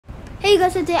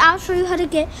guys, today I'll show you how to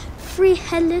get free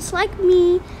headless like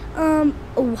me.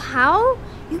 How?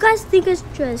 You guys think it's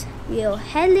just real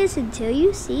headless until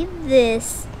you see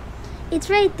this. It's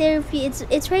right there.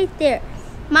 It's right there.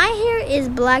 My hair is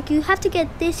black. You have to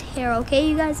get this hair, okay,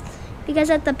 you guys? Because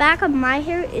at the back of my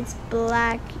hair, it's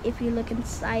black. If you look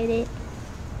inside it,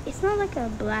 it's not like a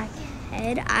black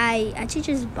head. I actually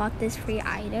just bought this free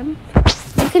item.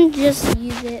 You can just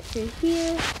use it through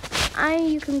here.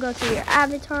 You can go through your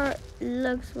avatar.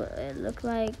 Looks what it look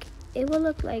like. It will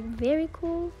look like very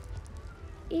cool.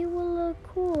 It will look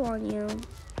cool on you.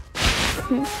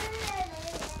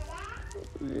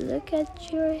 Look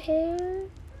at your hair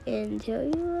until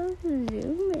you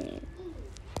zoom in.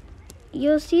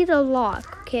 You'll see the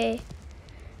lock, okay?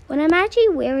 What I'm actually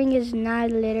wearing is not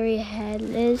literally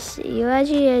headless. You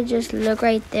actually just look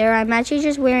right there. I'm actually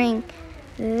just wearing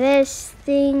this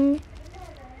thing.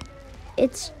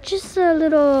 It's just a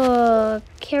little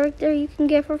character you can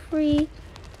get for free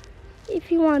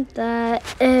if you want that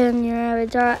in your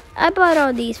avatar. I bought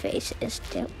all these faces.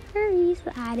 Don't worry,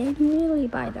 I didn't really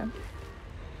buy them.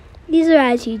 These are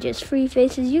actually just free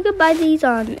faces. You can buy these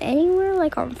on anywhere,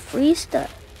 like on free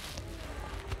stuff.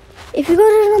 If you go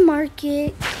to the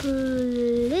market,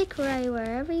 click right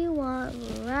wherever you want,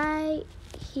 right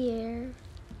here.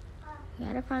 You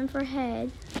gotta find for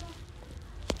head.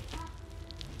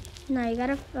 No, you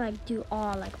gotta like do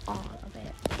all of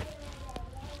it.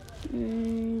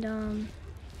 And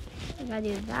you gotta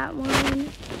do that one. You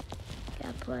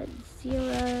gotta put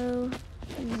 0,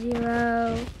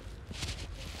 0.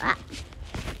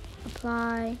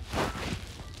 Apply.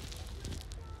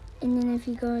 And then if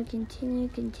you go and continue,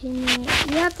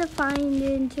 you have to find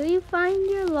it until you find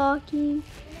your locking.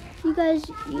 You guys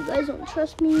don't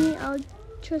trust me.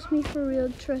 Trust me for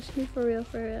real. Trust me for real.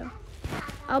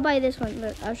 I'll buy this one.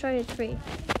 Look, I'll show you it's free.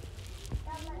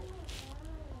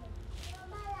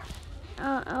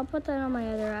 I'll put that on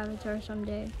my other avatar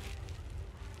someday.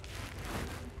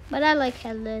 But I like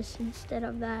headless instead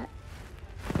of that.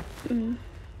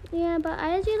 Yeah, but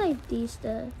I actually like these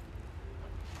stuff.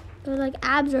 But like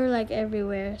abs are like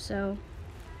everywhere, so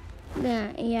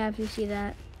yeah, if you see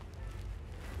that.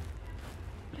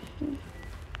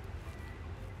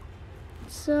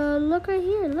 So look right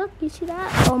here, look, you see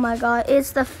that? Oh my god,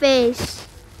 it's the face.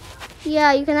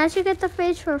 Yeah, you can actually get the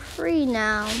face for free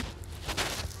now.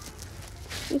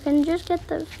 You can just get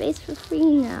the face for free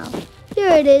now.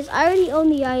 Here it is. I already own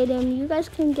the item. You guys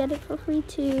can get it for free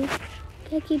too.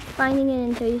 You keep finding it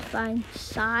until you find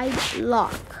side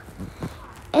lock.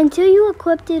 Until you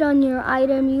equipped it on your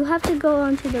item, you have to go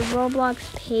onto the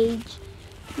Roblox page.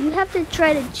 You have to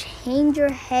try to change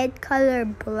your head color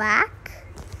black.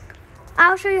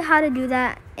 I'll show you how to do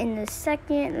that in a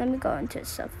second. Let me go into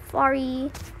Safari.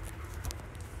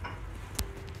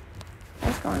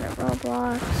 Let's go into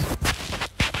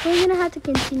Roblox. We're gonna have to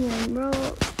continue and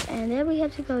roll, and then we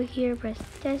have to go here, press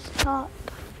desktop,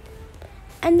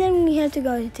 and then we have to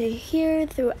go to here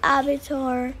through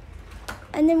avatar,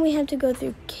 and then we have to go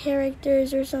through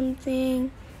characters or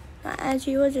something. As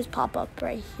you will just pop up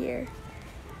right here.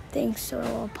 So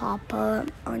it will pop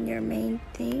up on your main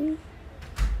thing.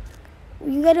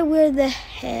 You gotta wear the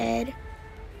head,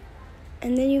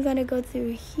 and then you gotta go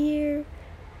through here,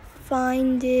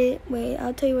 find it. Wait,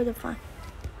 I'll tell you where to find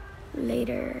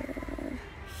later.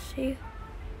 See,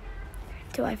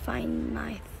 till I find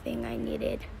my thing I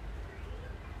needed.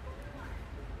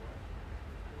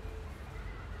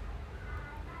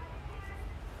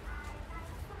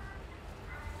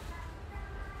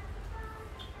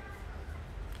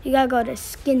 You gotta go to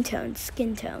skin tone.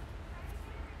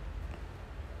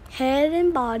 Head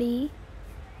and body,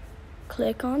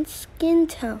 click on skin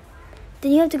tone.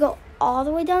 Then you have to go all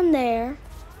the way down there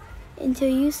until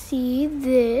you see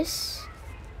this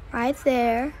right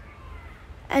there.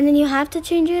 And then you have to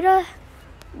change it to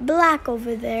black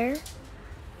over there.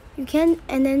 You can,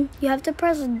 and then you have to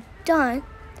press done,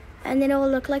 and then it will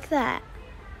look like that.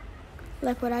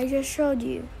 Like what I just showed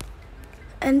you.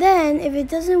 And then if it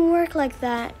doesn't work like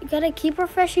that, you gotta keep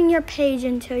refreshing your page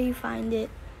until you find it.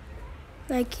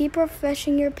 Like keep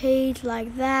refreshing your page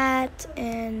like that,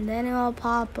 and then it'll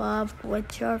pop up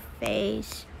with your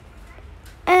face.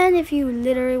 And if you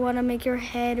literally want to make your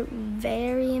head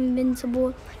very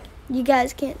invincible, you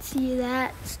guys can't see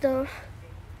that stuff.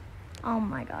 Oh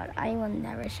my god, I will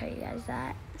never show you guys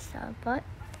that stuff, but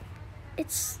it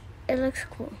looks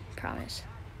cool, promise.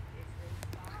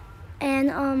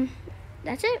 And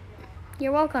that's it.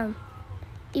 You're welcome.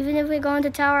 Even if we go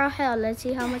into Tower of Hell, let's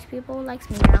see how much people likes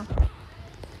me now.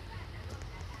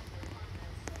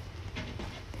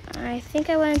 I think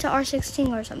I went into R16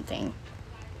 or something.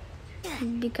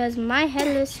 because my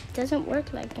headless doesn't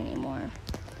work like anymore.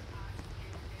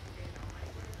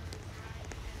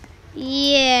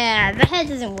 Yeah, the head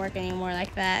doesn't work anymore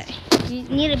like that. You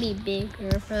need to be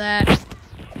bigger for that.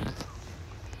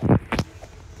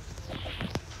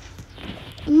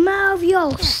 Mouth,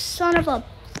 yo, son of a...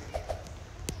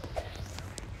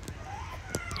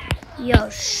 Yo,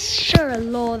 sure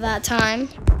low that time.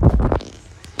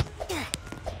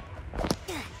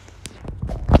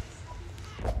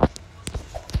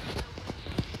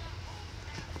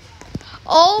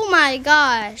 Oh my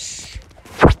gosh.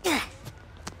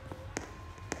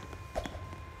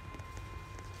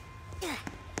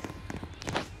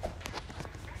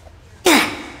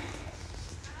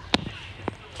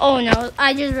 Oh no,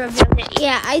 I just revealed it.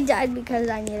 Yeah, I died because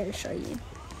I needed to show you.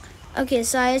 Okay,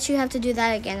 so I actually have to do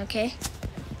that again, okay?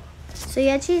 So you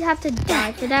actually have to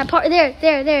die for that part.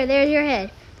 There's your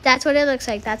head. That's what it looks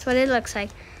like. That's what it looks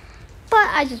like. But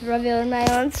I just revealed my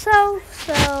own self.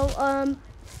 So,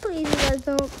 please you guys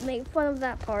don't make fun of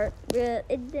that part.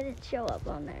 It didn't show up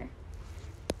on there.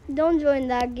 Don't join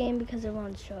that game because it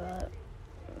won't show up.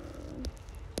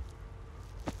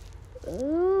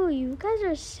 Ooh, you guys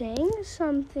are saying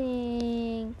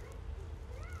something.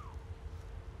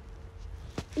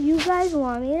 You guys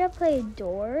want me to play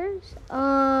doors?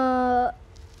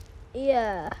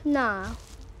 Yeah, nah.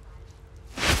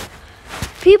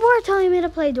 People are telling me to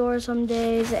play doors some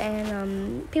days,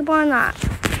 and, people are not.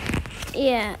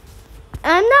 Yeah.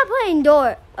 I'm not playing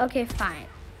door. Okay, fine.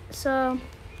 So,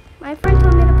 my friend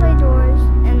told me to play doors,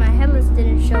 and my headless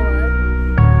didn't show up.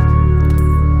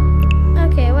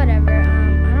 Okay, whatever.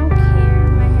 I don't care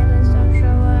if my headless don't show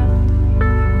up.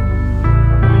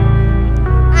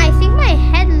 I think my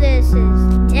headless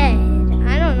is dead.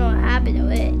 I don't know what happened to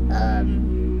it.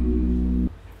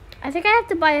 I think I have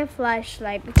to buy a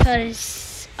flashlight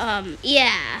because,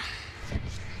 yeah.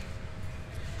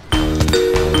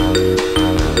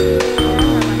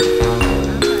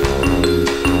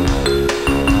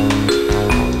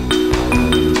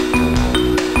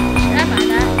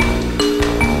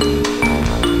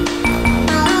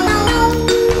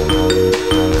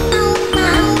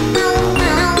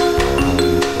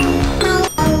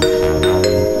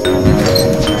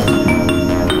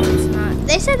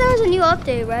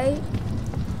 Update, right?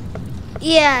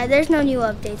 Yeah, there's no new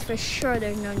updates. For sure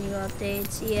there's no new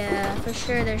updates. Yeah, for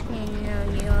sure there's no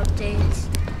new updates.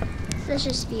 Let's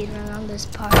just speed run on this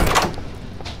part.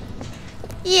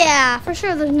 Yeah, for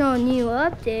sure there's no new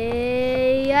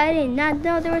update. I did not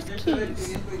know there was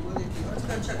keys.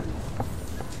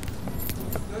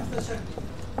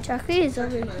 Chucky is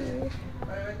over here.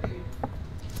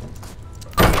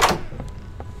 Oh,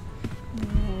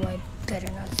 I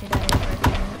better not say that ever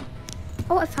again.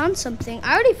 Oh, I found something.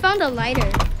 I already found a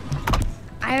lighter.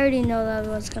 I already know that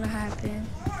was gonna happen.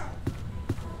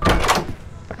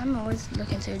 I'm always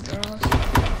looking through drawers.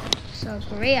 So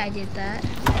great I did that.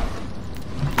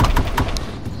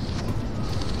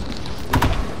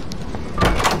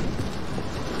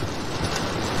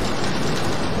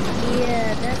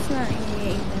 Yeah, that's not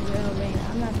even real rain.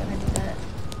 I'm not gonna do that.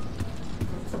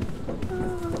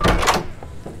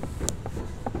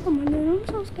 Oh my god, I'm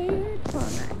so scared. Oh,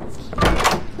 nice.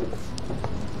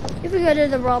 If we go to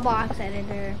the Roblox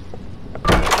editor.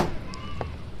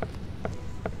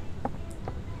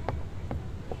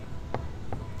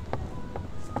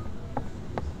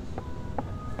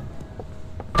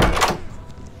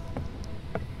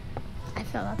 I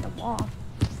fell out the wall.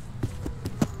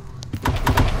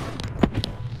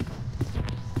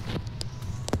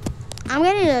 I'm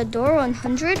getting a door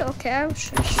 100. Okay, I'm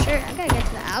sure. I gotta get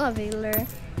to the elevator.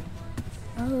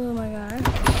 Oh my god, I'm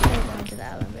sure going to the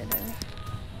elevator.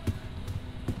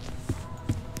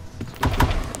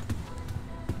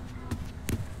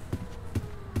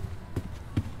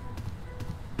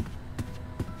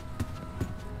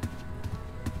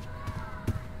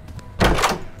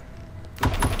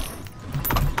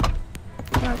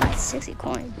 I got 60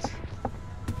 coins.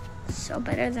 So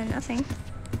better than nothing.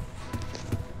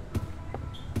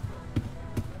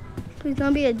 Please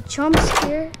don't be a jump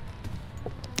scare.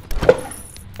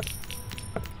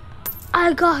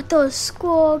 I got the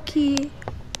school key.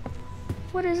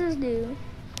 What does this do?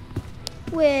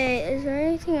 Wait, is there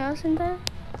anything else in there?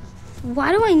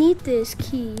 Why do I need this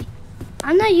key?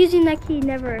 I'm not using that key,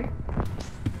 never.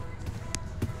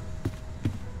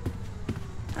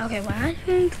 Okay, why I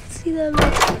didn't see the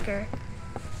lights flicker?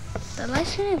 The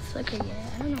lights didn't flicker yet.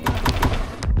 I don't know why.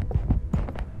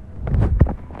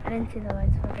 I didn't see the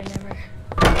lights flicker, never.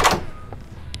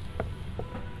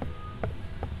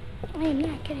 I am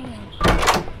not getting in.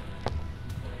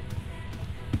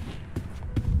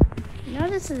 No,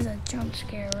 this is a jump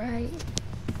scare, right?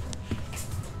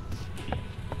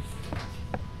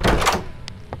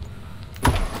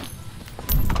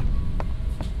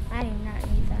 I do not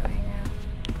need that right now.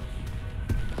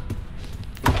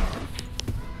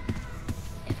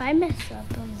 If I mess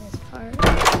up on this part,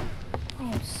 I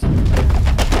am so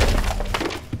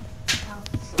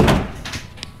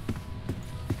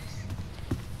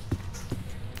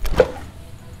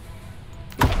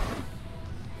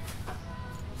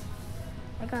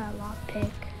I got a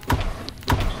lockpick.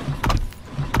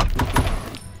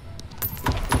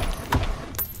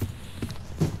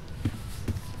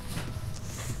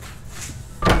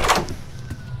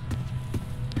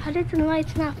 How did the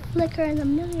lights not flicker in a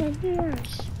million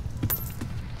years?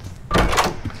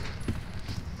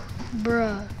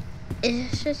 Bruh.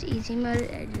 It's just easy mode.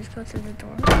 I just go through the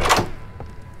door.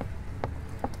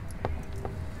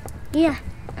 Yeah,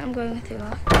 I'm going through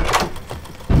off.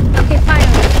 Okay,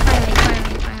 finally.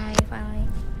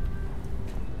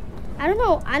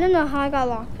 I don't know how I got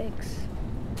lockpicks.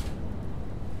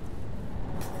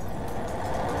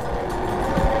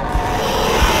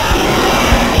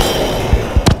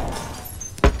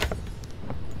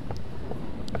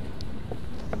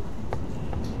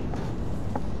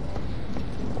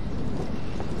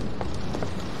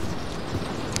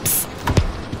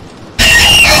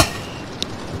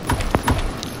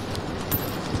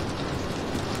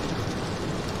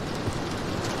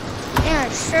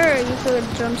 Sure, you could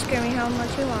jump scare me how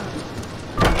much you want.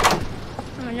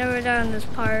 I've never done this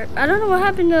part. I don't know what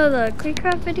happened to the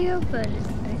Creekcraft video, but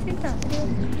I think that video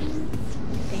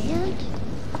banned.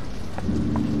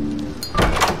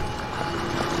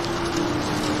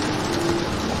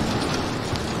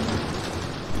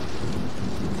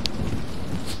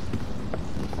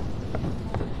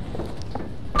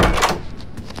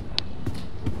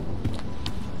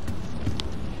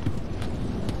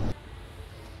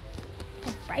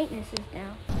 Brightness is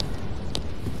down.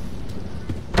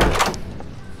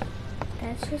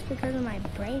 That's just because of my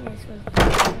brightness was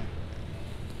down.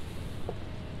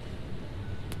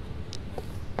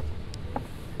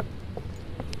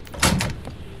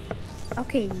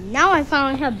 Okay, now I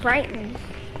finally have brightness.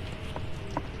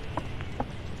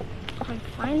 I'm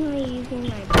finally using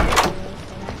my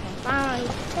brightness and I can finally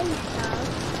say stuff.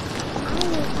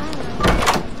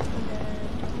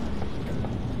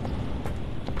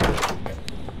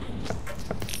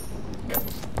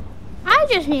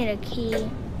 I just need a key.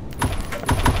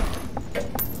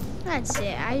 That's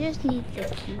it. I just need the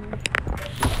key.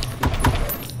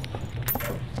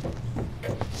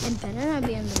 And better not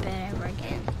be on the bed ever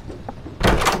again.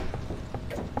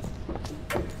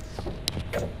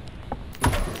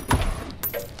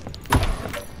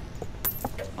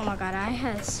 Oh my god, I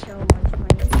had so much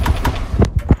money.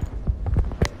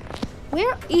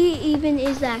 Where even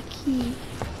is that key?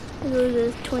 It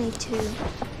was 22.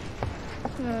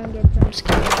 I'm gonna get jump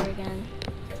scared again.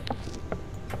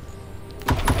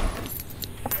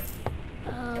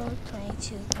 Oh,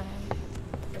 22 time.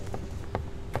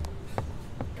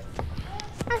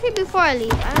 Actually, before I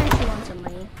leave, I actually want some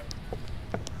money.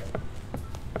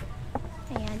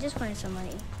 Hey, I just wanted some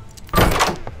money.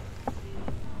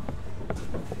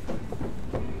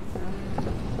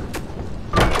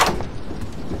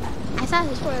 I thought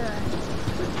this was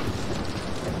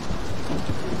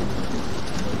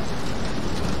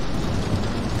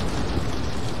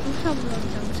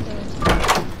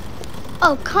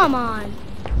oh, come on.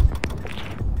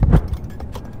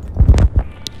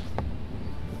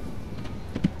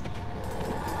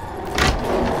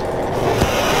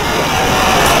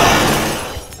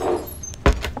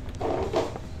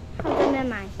 Okay, never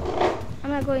mind.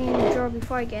 I'm not going in the drawer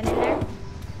before I get in there.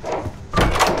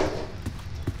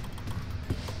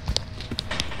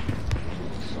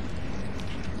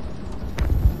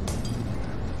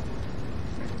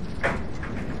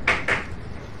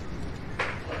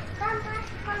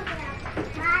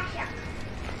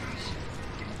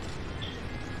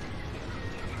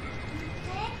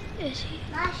 Is he?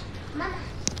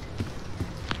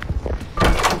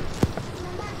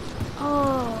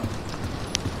 Oh.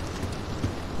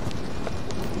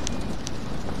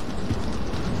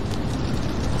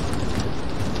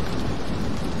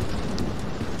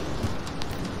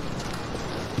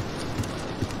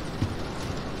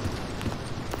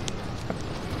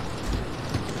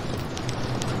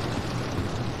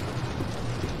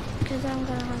 Because I'm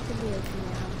gonna have to do it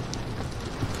now.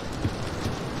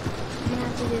 I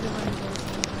have to do the one thing.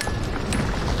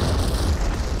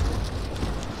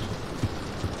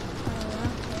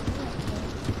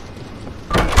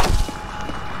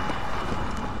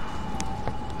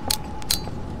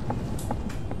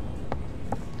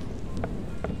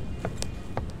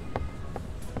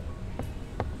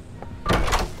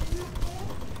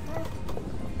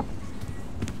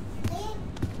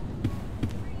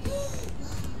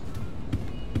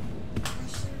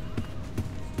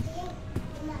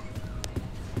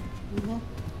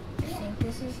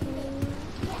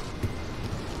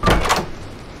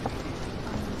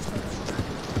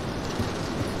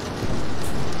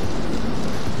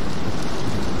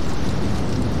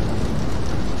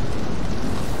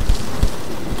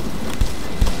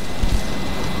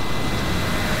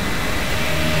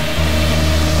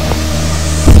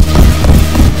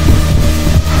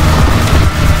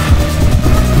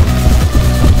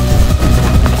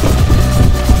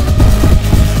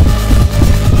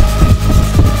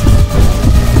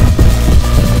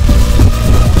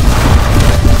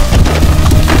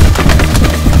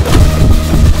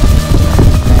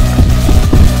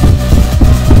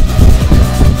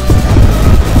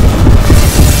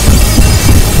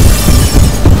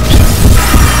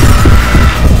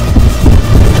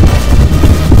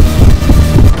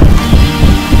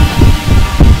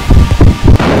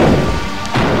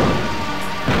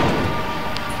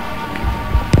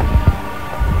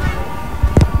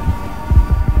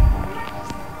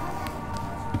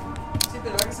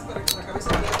 Hágase para con la cabeza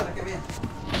para allá para que vean.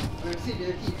 A ver, sí,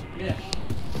 de aquí, mira.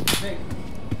 Ven.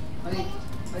 Ahí,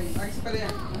 ahí, hágase para allá.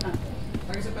 Ajá.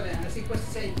 Hágase para allá. Así,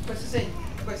 puésese ahí, puésese ahí,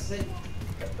 puésese ahí.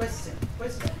 Puésese,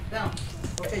 puésese. Down.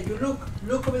 Okay, you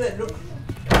look over there, look.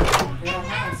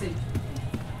 Ajá, así.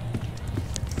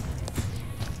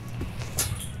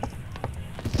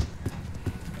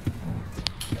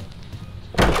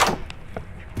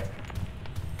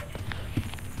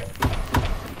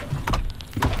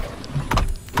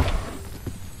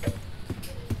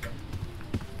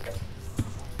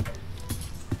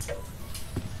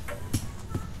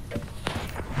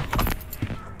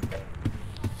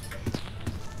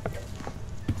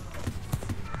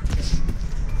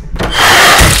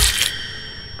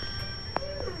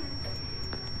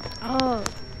 Oh.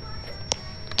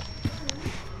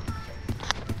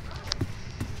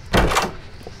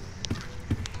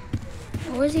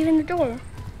 Where's even the door?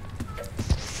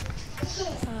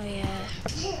 Oh yeah.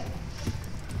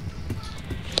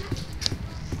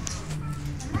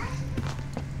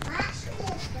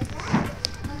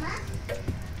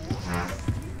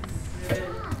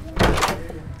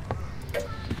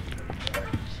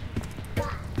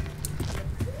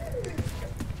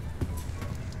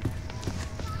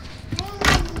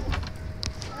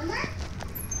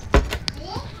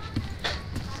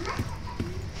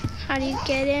 How do you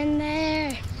get in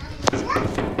there?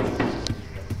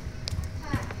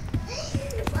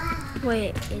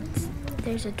 Wait,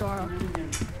 there's a door open.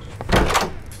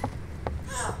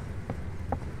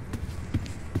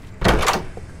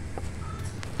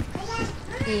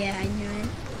 Yeah, I knew it.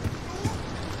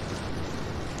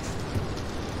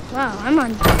 Wow, I'm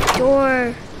on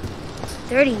door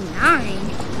 39.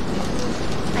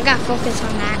 I got focus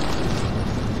on that.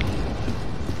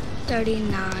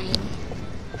 39.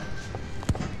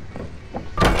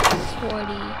 40.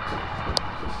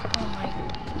 Oh my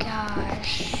gosh.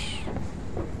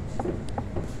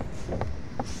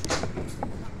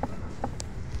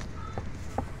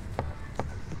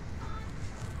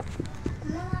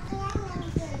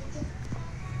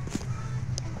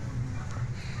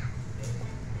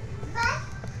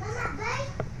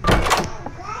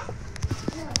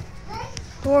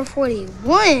 Door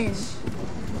 41.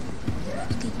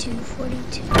 52,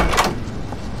 42.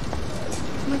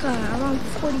 Oh my god, I'm on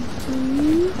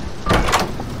 42.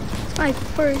 It's my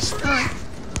first time.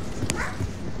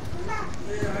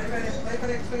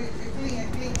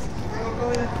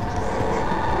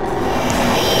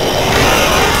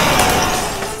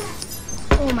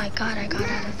 Oh my god, I got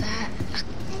out of that.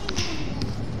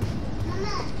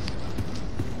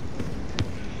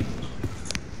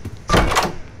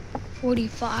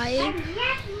 45.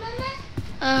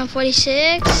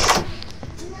 46.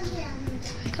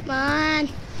 Come on.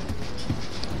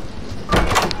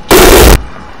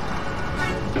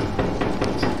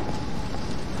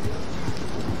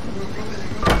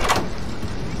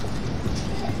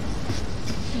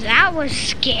 That was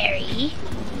scary.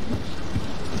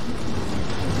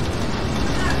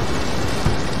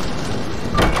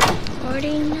 Wait,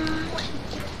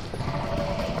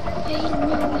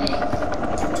 no way.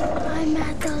 I'm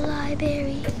at the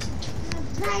library.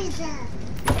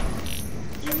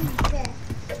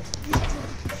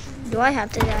 Do I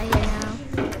have to die here now?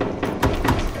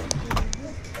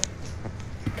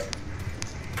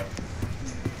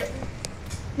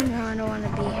 No, I don't want to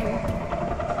be here.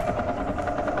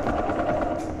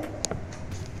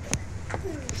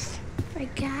 My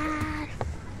God.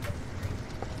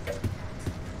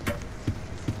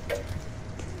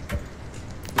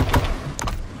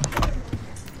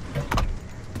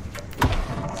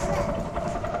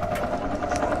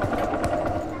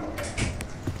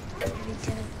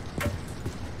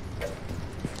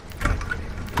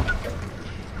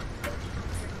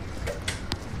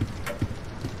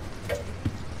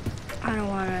 I don't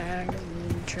want to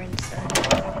entrance that.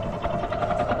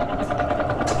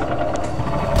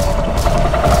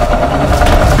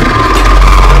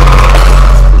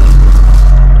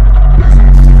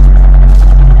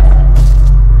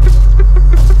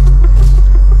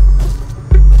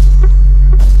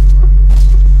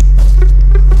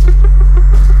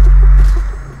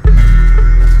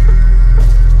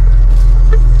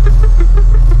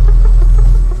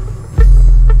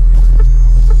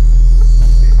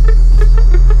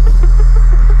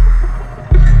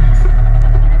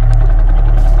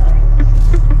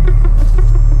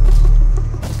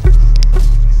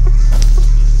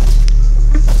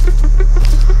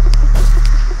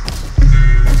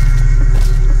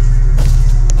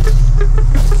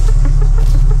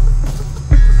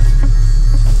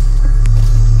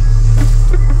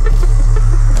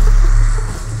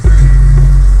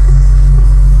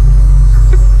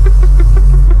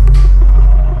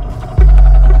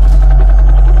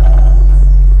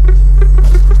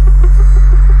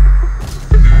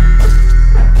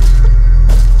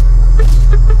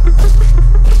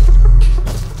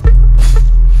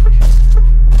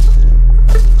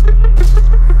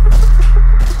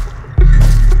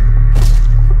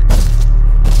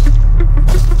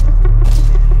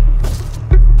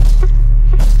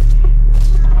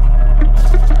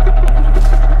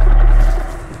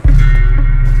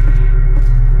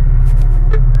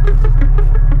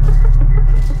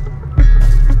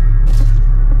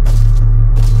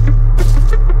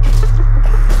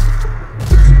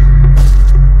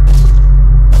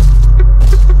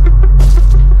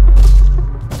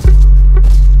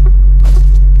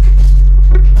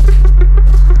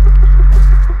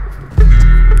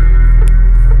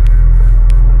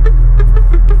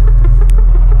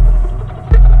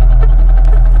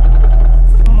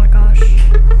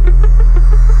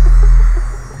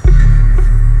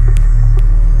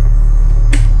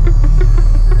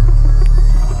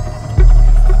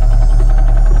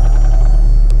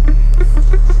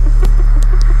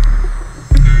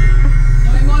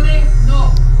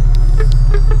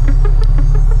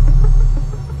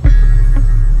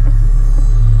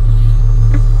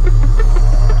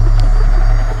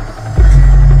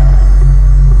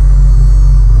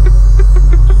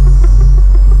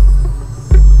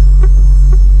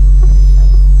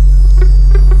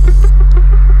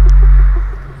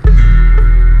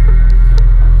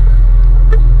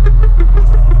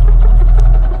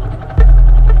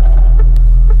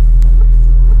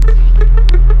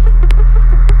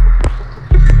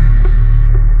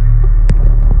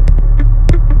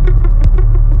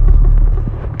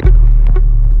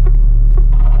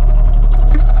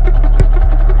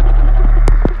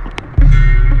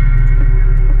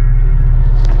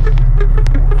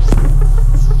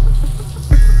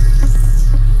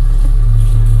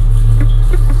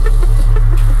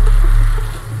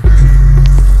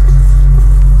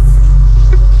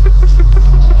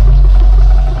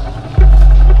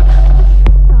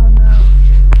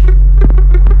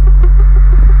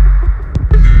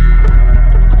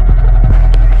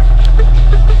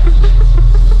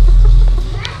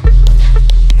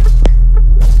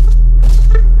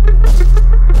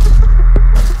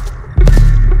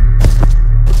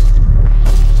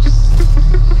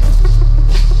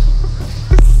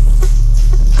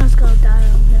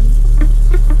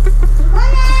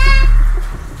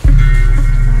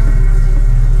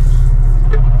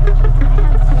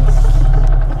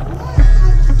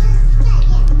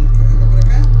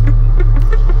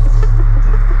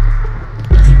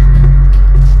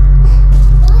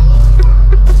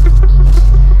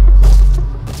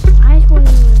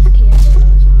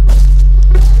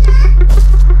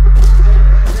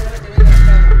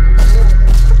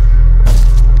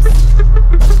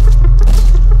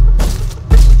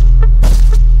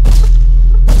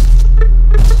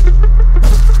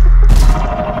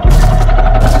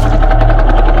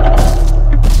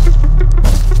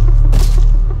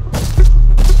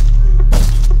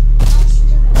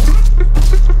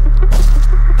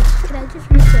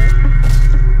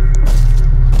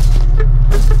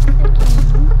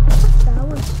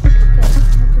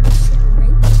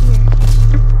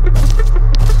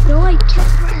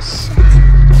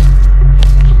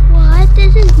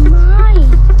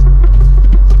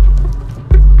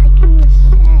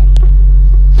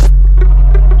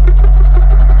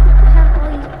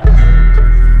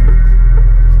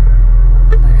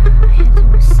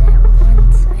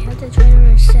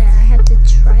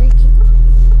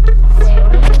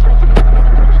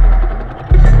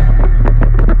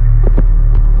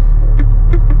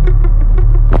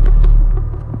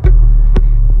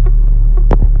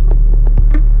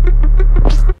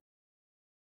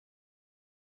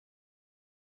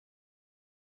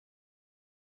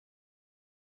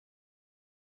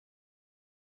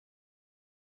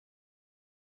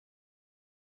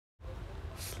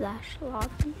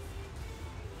 /lobby.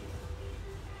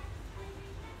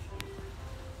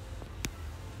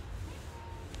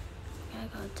 I gotta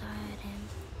go tie him.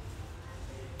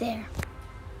 There.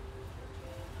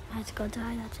 I have to go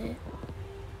die, that's it.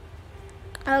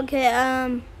 Okay,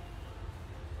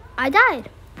 I died.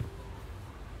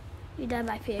 You died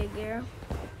by figure.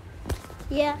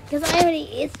 Yeah, because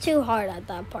it's too hard at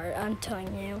that part, I'm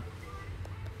telling you.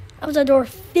 I was at door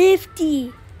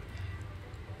 50.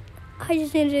 I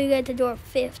just needed to get to door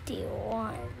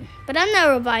 51. But I'm not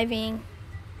reviving.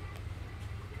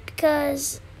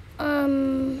 Because,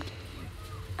 I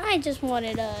just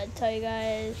wanted to tell you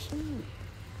guys.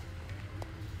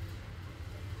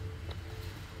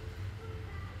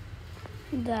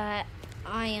 That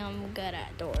I am good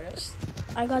at doors.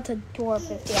 I got to door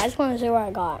 50. I just want to see where I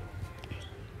got.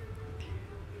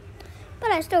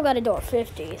 But I still got a door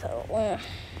 50, so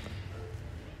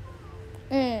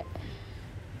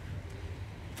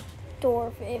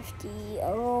door 50.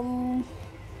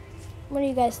 What do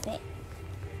you guys think?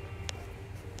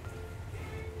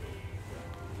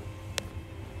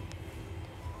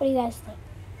 What do you guys think?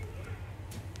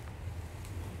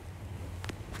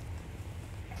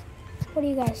 What do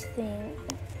you guys think?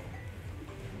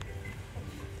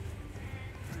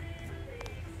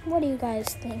 What do you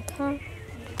guys think, huh?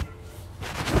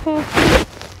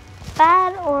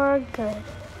 Bad or good?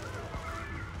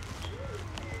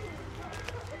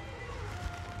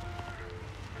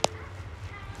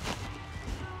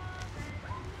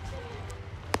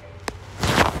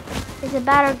 Is it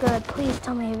bad or good? Please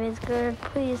tell me if it's good.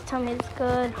 Please tell me it's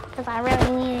good, because I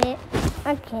really need it.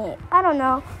 I don't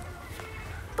know.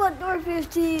 But door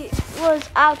 50 was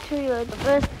actually the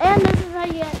best. And this is how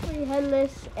you get free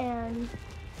headless and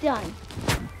done.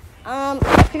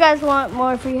 If you guys want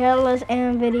more free headless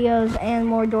and videos and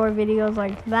more door videos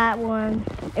like that one,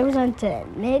 it was until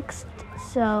next.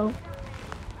 So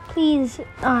please,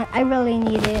 I really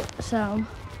need it. So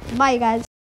bye, you guys.